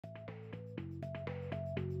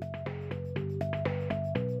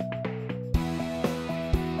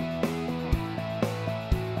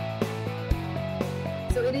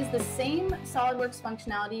So it is the same SOLIDWORKS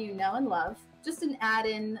functionality you know and love, just an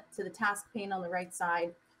add-in to the task pane on the right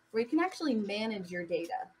side where you can actually manage your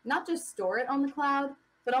data, not just store it on the cloud,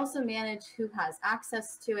 but also manage who has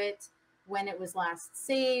access to it, when it was last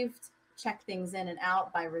saved, check things in and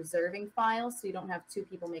out by reserving files so you don't have two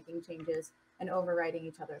people making changes and overwriting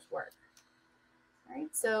each other's work. All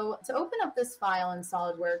right, so to open up this file in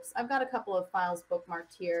SOLIDWORKS, I've got a couple of files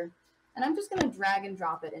bookmarked here, and I'm just going to drag and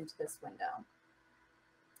drop it into this window.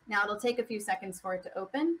 Now it'll take a few seconds for it to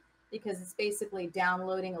open because it's basically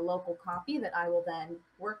downloading a local copy that I will then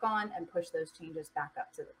work on and push those changes back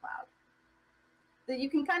up to the cloud. So you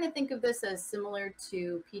can kind of think of this as similar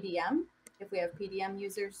to PDM, if we have PDM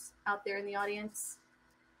users out there in the audience.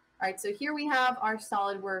 All right, so here we have our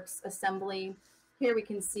SOLIDWORKS assembly. Here we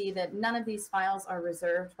can see that none of these files are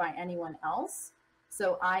reserved by anyone else.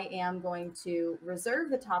 So I am going to reserve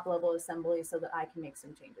the top level assembly so that I can make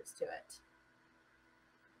some changes to it.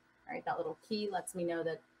 All right, that little key lets me know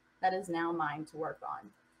that that is now mine to work on.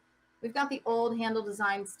 We've got the old handle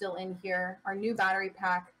design still in here. Our new battery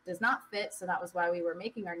pack does not fit, so that was why we were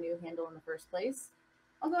making our new handle in the first place.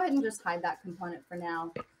 I'll go ahead and just hide that component for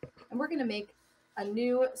now. And we're going to make a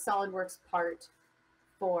new SOLIDWORKS part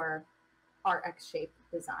for our xShape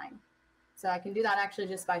design. So I can do that actually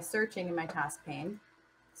just by searching in my task pane.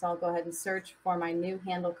 So I'll go ahead and search for my new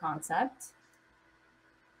handle concept.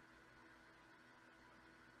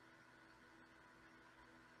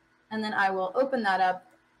 And then I will open that up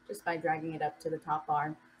just by dragging it up to the top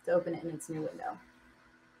bar to open it in its new window.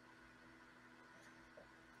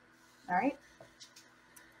 All right.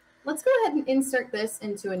 Let's go ahead and insert this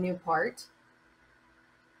into a new part.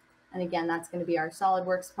 And again, that's going to be our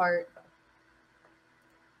SOLIDWORKS part.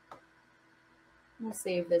 We'll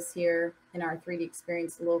save this here in our 3D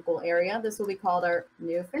Experience local area. This will be called our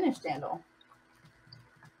new finished handle.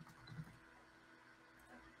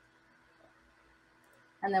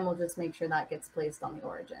 And then we'll just make sure that gets placed on the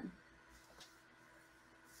origin.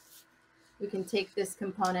 We can take this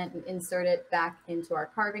component and insert it back into our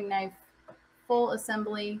carving knife, full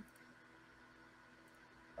assembly,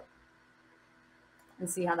 and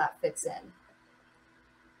see how that fits in.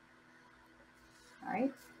 All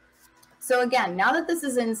right. So again, now that this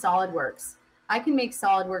is in SOLIDWORKS, I can make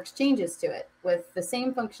SOLIDWORKS changes to it with the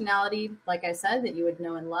same functionality, like I said, that you would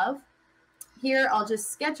know and love. Here, I'll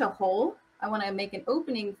just sketch a hole. I want to make an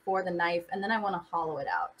opening for the knife, and then I want to hollow it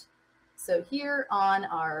out. So here on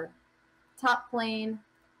our top plane,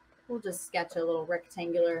 we'll just sketch a little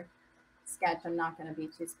rectangular sketch. I'm not going to be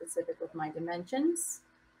too specific with my dimensions,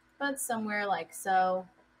 but somewhere like so.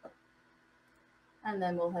 And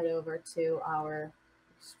then we'll head over to our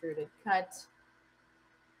extruded cut.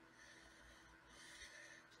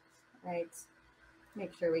 Right.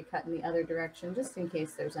 Make sure we cut in the other direction just in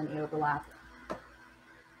case there's any overlap.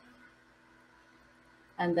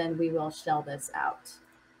 And then we will shell this out.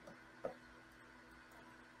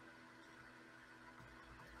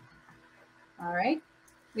 All right.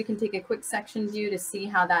 We can take a quick section view to see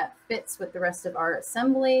how that fits with the rest of our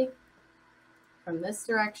assembly from this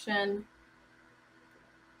direction.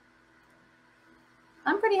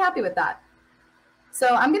 I'm pretty happy with that.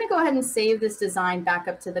 So I'm going to go ahead and save this design back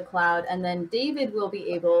up to the cloud, and then David will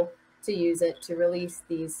be able to use it to release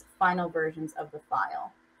these final versions of the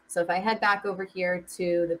file. So if I head back over here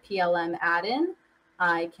to the PLM add-in,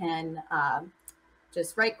 I can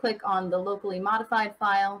just right-click on the locally modified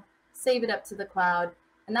file, save it up to the cloud,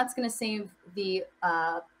 and that's going to save the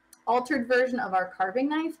altered version of our carving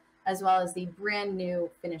knife, as well as the brand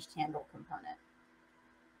new finished handle component.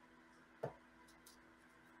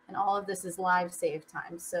 And all of this is live save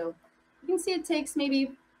time. So you can see it takes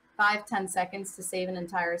maybe 5–10 seconds to save an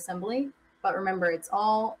entire assembly, but remember, it's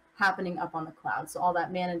all happening up on the cloud. So all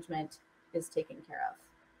that management is taken care of.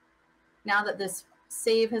 Now that this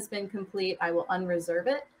save has been complete, I will unreserve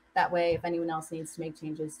it. That way, if anyone else needs to make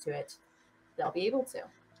changes to it, they'll be able to.